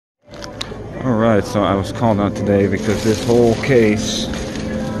Alright, so I was called out today because this whole case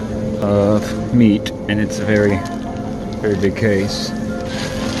of meat, and it's a very big case,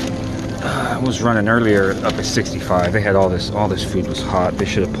 was running earlier up at 65. They had all this food was hot. They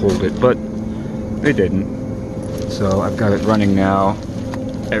should have pulled it, but they didn't. So I've got it running now.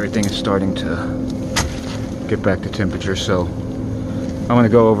 Everything is starting to get back to temperature, so I'm going to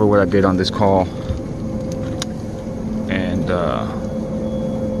go over what I did on this call and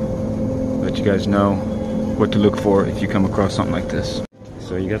let you guys know what to look for if you come across something like this.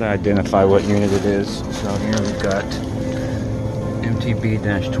 So you got to identify what unit it is. So here we've got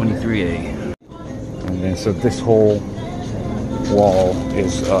MTB-23A. And then so this whole wall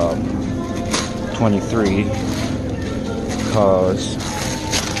is 23 because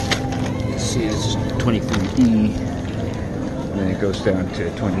this is 23E, and then it goes down to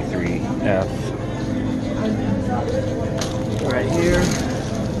 23F right here.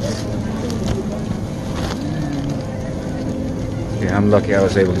 Yeah, I'm lucky I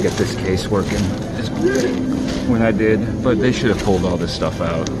was able to get this case working when I did, but they should have pulled all this stuff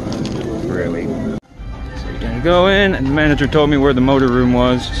out, really. So you're gonna go in, and the manager told me where the motor room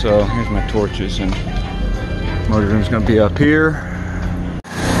was, so here's my torches, and motor room's gonna be up here.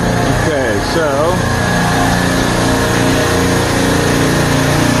 Okay, so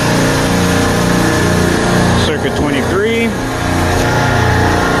circuit 23,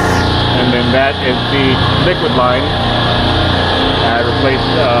 and then that is the liquid line. I replaced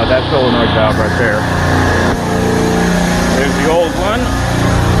that solenoid valve right there. There's the old one.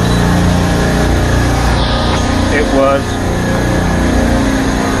 It was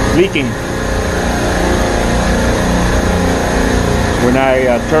leaking. When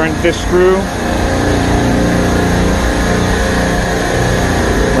I turned this screw,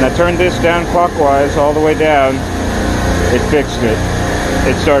 when I turned this down clockwise all the way down, it fixed it.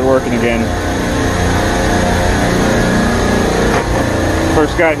 It started working again.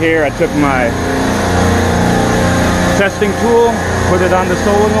 First got here, I took my testing tool, put it on the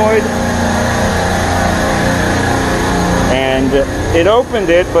solenoid, and it opened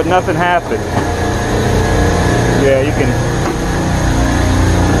it, but nothing happened. Yeah, you can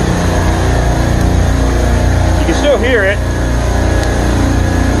still hear it,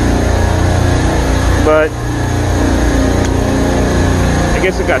 but I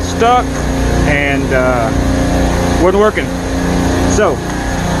guess it got stuck and wasn't working. So,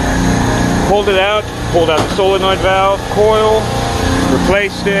 pulled out the solenoid valve coil,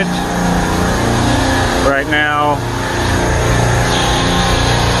 replaced it. Right now,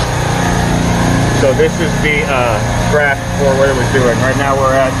 so this is the graph for what it was doing. Right now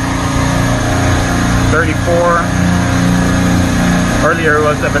we're at 34. Earlier it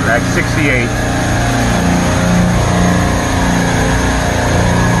was up at like 68.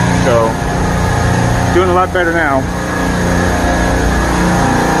 So, doing a lot better now.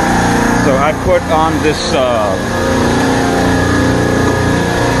 So I put on this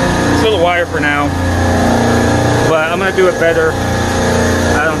little wire for now, but I'm gonna do it better.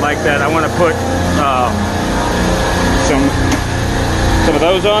 I don't like that. I want to put some of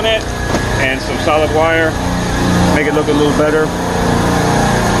those on it and some solid wire, make it look a little better.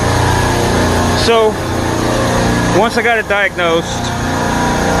 So once I got it diagnosed,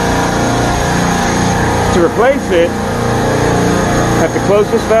 to replace it, I have to close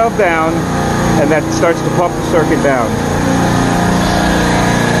this valve down, and that starts to pump the circuit down.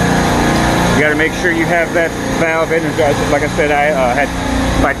 You got to make sure you have that valve energized. Like I said, I had,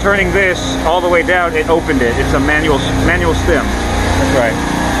 by turning this all the way down, it opened it. It's a manual stem. That's right.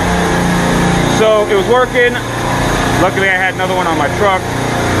 So it was working. Luckily, I had another one on my truck,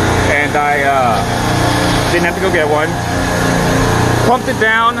 and I didn't have to go get one. Pumped it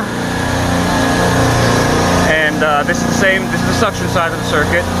down. And this is the same, this is the suction side of the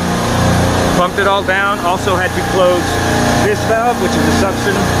circuit. Pumped it all down. Also had to close this valve, which is the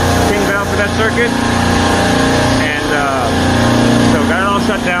suction king valve for that circuit. And so got it all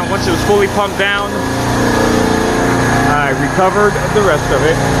shut down. Once it was fully pumped down, I recovered the rest of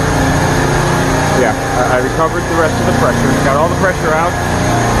it. Yeah, I recovered the rest of the pressure. Got all the pressure out.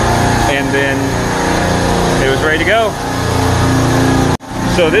 And then it was ready to go.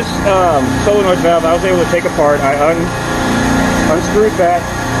 So this solenoid valve I was able to take apart. I unscrewed that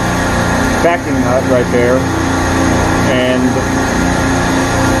backing nut right there and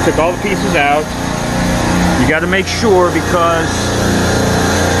took all the pieces out. You got to make sure, because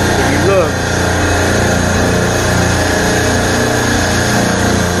if you look,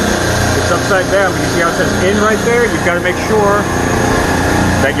 it's upside down, but you see how it says in right there? You've got to make sure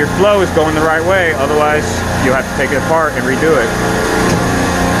that your flow is going the right way, otherwise you'll have to take it apart and redo it.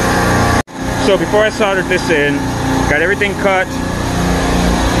 So before I soldered this in, got everything cut,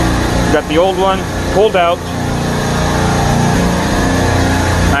 got the old one pulled out.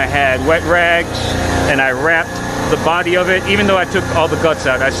 I had wet rags and I wrapped the body of it. Even though I took all the guts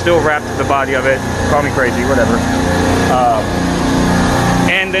out, I still wrapped the body of it. Call me crazy, whatever.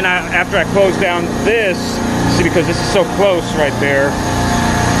 And then after I closed down this, see, because this is so close right there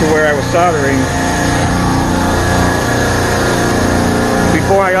to where I was soldering,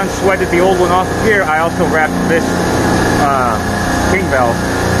 before I unsweated the old one off of here, I also wrapped this king valve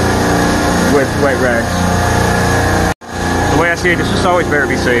with wet rags. The way I see it, it's just always better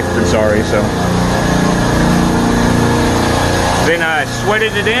to be safe than sorry, so. Then I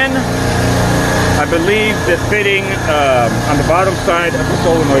sweated it in. I believe the fitting on the bottom side of the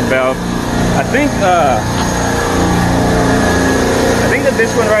solenoid valve, I think that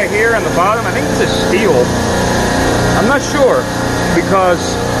this one right here on the bottom, I think this is steel. I'm not sure, because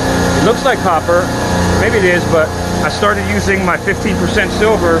it looks like copper. Maybe it is, but I started using my 15%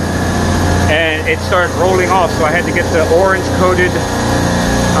 silver and it started rolling off, so I had to get the orange coated,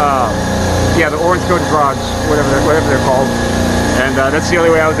 yeah, the orange coated rods, whatever they're called. And that's the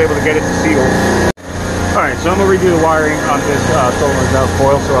only way I was able to get it to seal. Alright, so I'm going to redo the wiring on this solenoid valve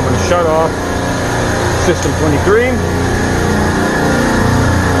coil. So I'm going to shut off system 23.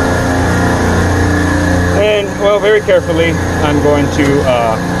 And, well, very carefully, I'm going to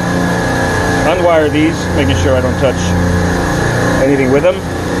unwire these, making sure I don't touch anything with them.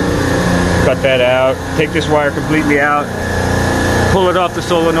 Cut that out. Take this wire completely out. Pull it off the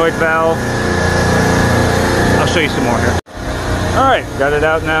solenoid valve. I'll show you some more here. Alright, got it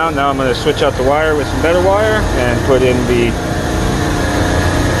out now. Now I'm going to switch out the wire with some better wire and put in the,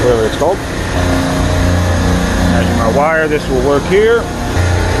 whatever it's called. Measure my wire. This will work here.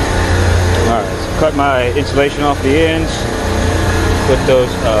 Alright, so cut my insulation off the ends. Put those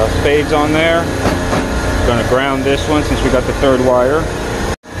spades on there. Going to ground this one since we got the third wire.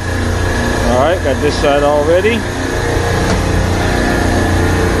 Alright, got this side all ready.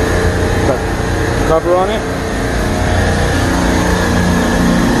 Got the cover on it.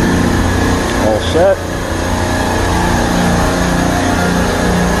 All set.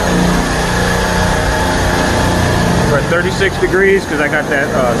 We're at 36 degrees because I got that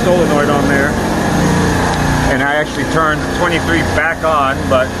solenoid on there. And I actually turned 23 back on,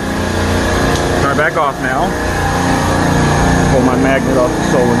 but turn it back off now. Pull my magnet off the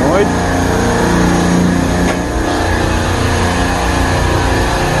solenoid.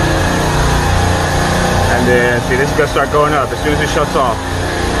 And then, see, this is going to start going up as soon as it shuts off.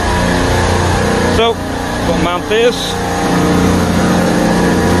 So, we'll mount this.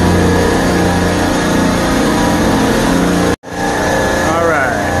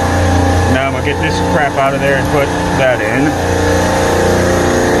 Alright. Now I'm going to get this crap out of there and put that in.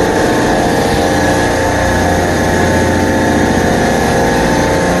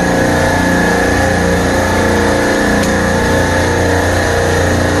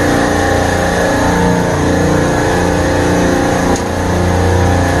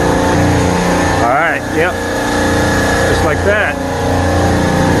 Yep, just like that.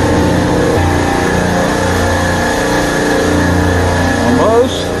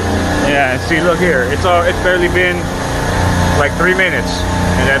 Almost. Yeah, and see, look here. It's barely been like 3 minutes,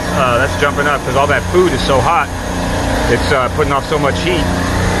 and that's jumping up because all that food is so hot. It's putting off so much heat.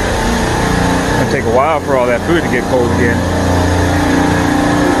 It's gonna take a while for all that food to get cold again.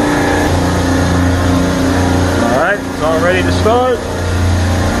 All right, it's all ready to start.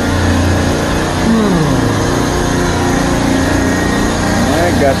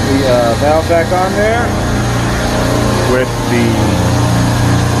 Alright, got the valve back on there with the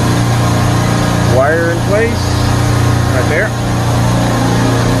wire in place right there.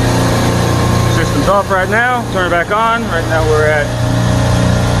 System's off right now. Turn it back on. Right now we're at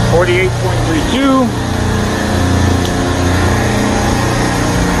 48.32.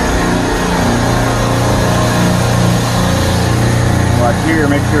 Watch here,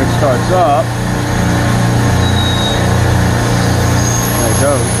 make sure it starts up. There it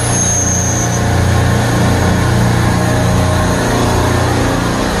goes.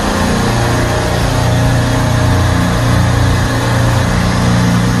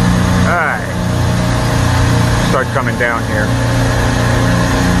 Alright. Start coming down here.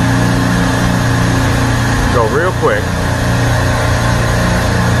 Go real quick.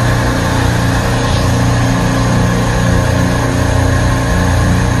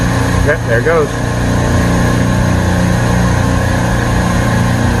 Yep, there it goes.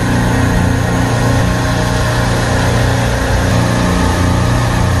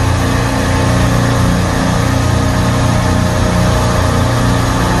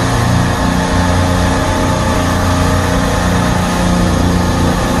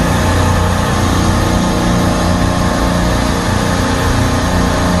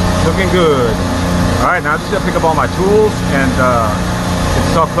 looking good. All right, now I'm just gonna pick up all my tools and get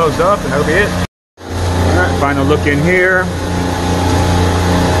this all closed up, and that'll be it. All right, final look in here.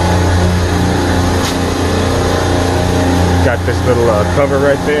 Got this little cover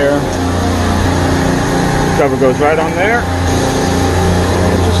right there. Cover goes right on there,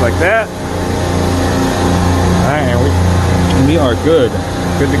 just like that. All right, and we are good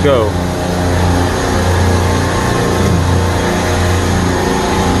to go.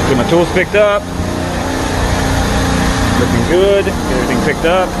 Get my tools picked up, looking good. Get everything picked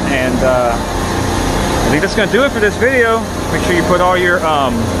up, and I think that's gonna do it for this video. Make sure you put all your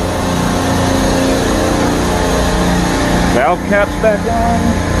valve caps back on.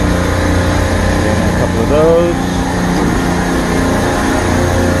 A couple of those.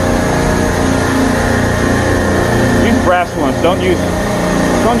 Use brass ones. Don't use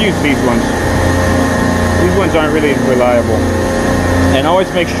these ones. These ones aren't really reliable. And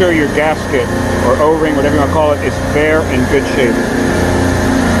always make sure your gasket or O-ring, whatever you want to call it, is fair and good shape.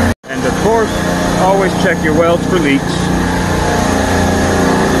 And of course, always check your welds for leaks.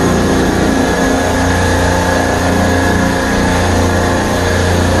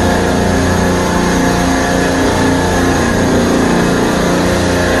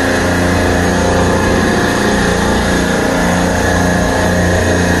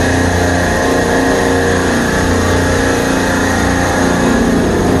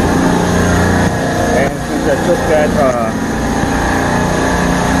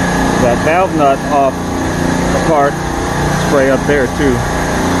 That valve nut off apart, spray up there too.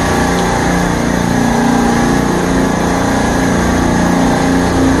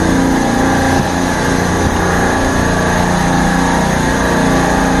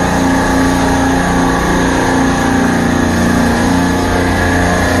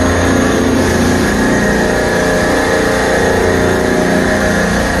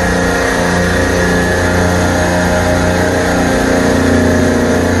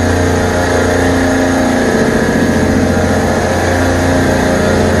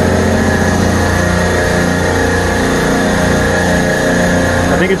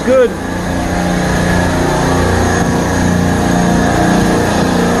 I think it's good.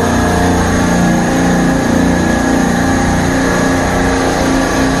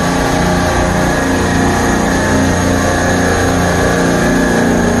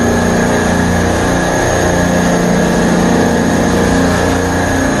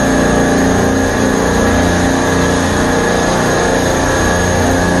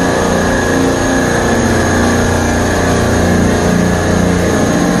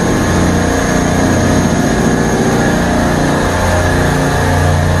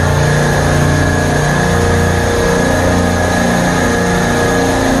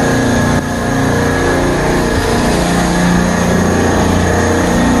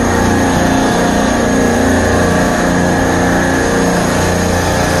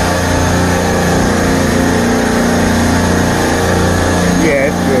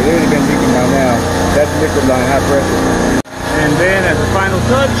 Liquid line, high pressure. And then as a final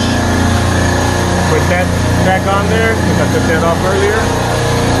touch, put that back on there because I took that off earlier.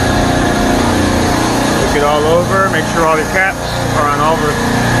 Look it all over, make sure all your caps are on all the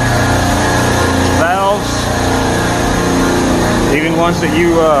valves, even ones that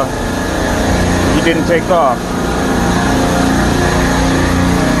you didn't take off.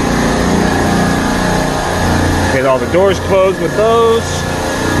 Get all the doors closed with those,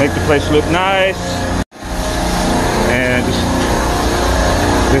 make the place look nice. And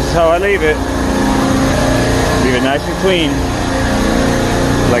this is how I leave it. Leave it nice and clean,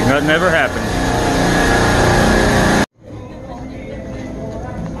 like nothing ever happened.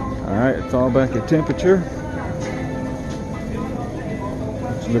 Alright, it's all back at temperature.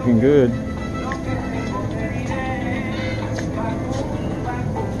 It's looking good.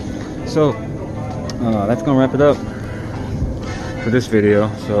 So, that's gonna wrap it up for this video.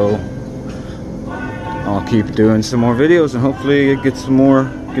 So I'll keep doing some more videos and hopefully get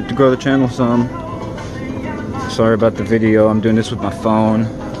to grow the channel some. Sorry about the video. I'm doing this with my phone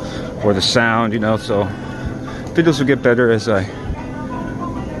or the sound, you know, so videos will get better as I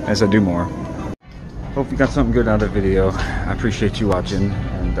do more. Hope you got something good out of the video. I appreciate you watching,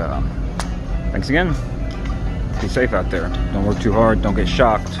 and thanks again. Be safe out there. Don't work too hard. Don't get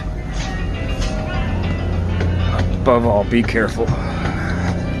shocked. Above all, be careful.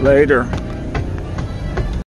 Later.